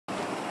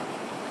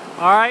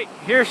Alright,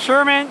 here's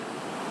Sherman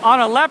on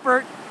a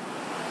leopard.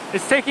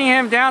 It's taking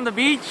him down the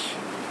beach.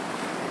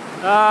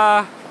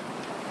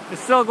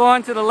 It's still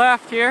going to the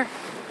left here.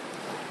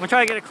 I'm gonna try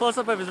to get a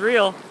close-up of his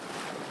reel.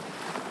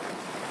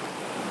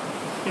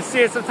 You can see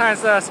it sometimes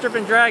strip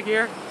and drag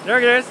here. There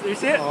it is. Do you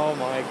see it? Oh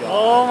my god.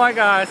 Oh my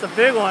god, it's a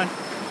big one.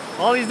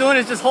 All he's doing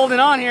is just holding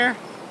on here.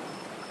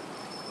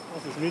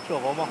 What's this, Mutual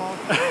of Omaha?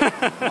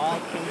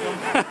 Wild Kingdom?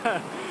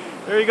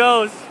 There he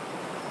goes.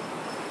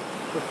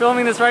 We're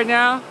filming this right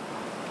now.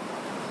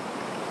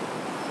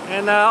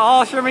 And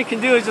all Sherman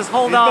can do is just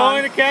hold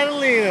on. He's going to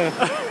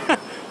Catalina.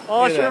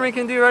 All Sherman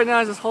can do right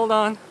now is just hold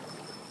on.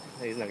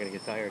 Hey, he's not going to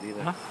get tired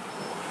either. Huh?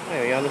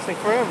 Hey, you're on this thing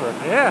forever.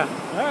 Yeah,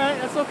 alright,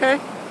 that's okay.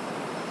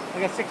 I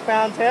got 6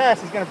 pound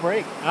test. He's going to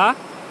break. Huh?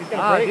 He's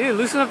going to break. Dude,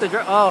 loosen up the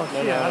drag. Oh, No,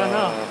 shit, no, I don't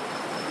know.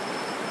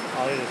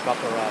 I'll just drop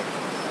the rod.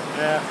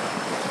 Yeah.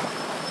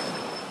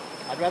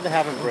 I'd rather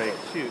have him break.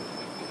 Shoot.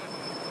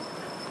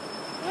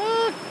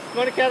 Ah,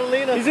 going to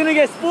Catalina. He's gonna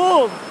get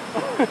spooled.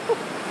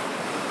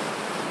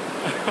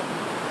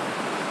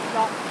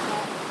 Stop.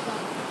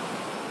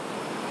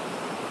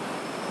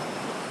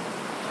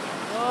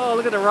 Oh,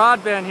 look at the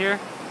rod bend here.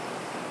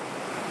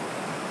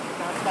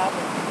 Not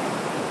stopping.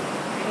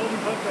 Holding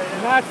hook right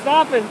now. Not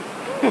stopping.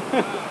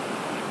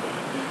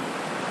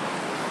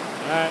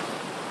 Alright.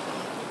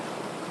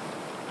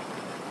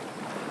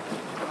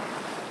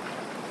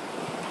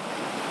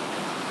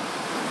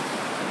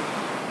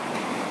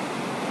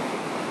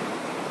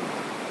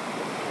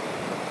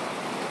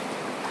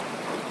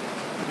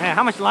 Man,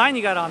 how much line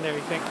you got on there,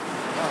 you think?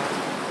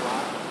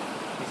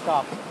 He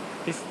stopped.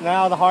 He's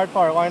now the hard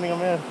part, winding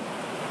him in.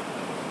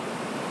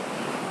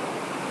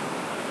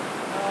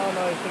 Oh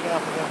no, he's taking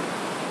off again.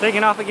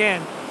 Taking off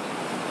again.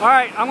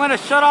 Alright, I'm going to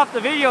shut off the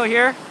video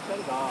here. Shut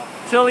it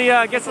off. Till he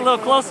gets a little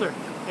closer.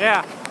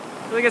 Yeah,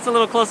 till he gets a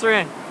little closer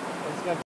in.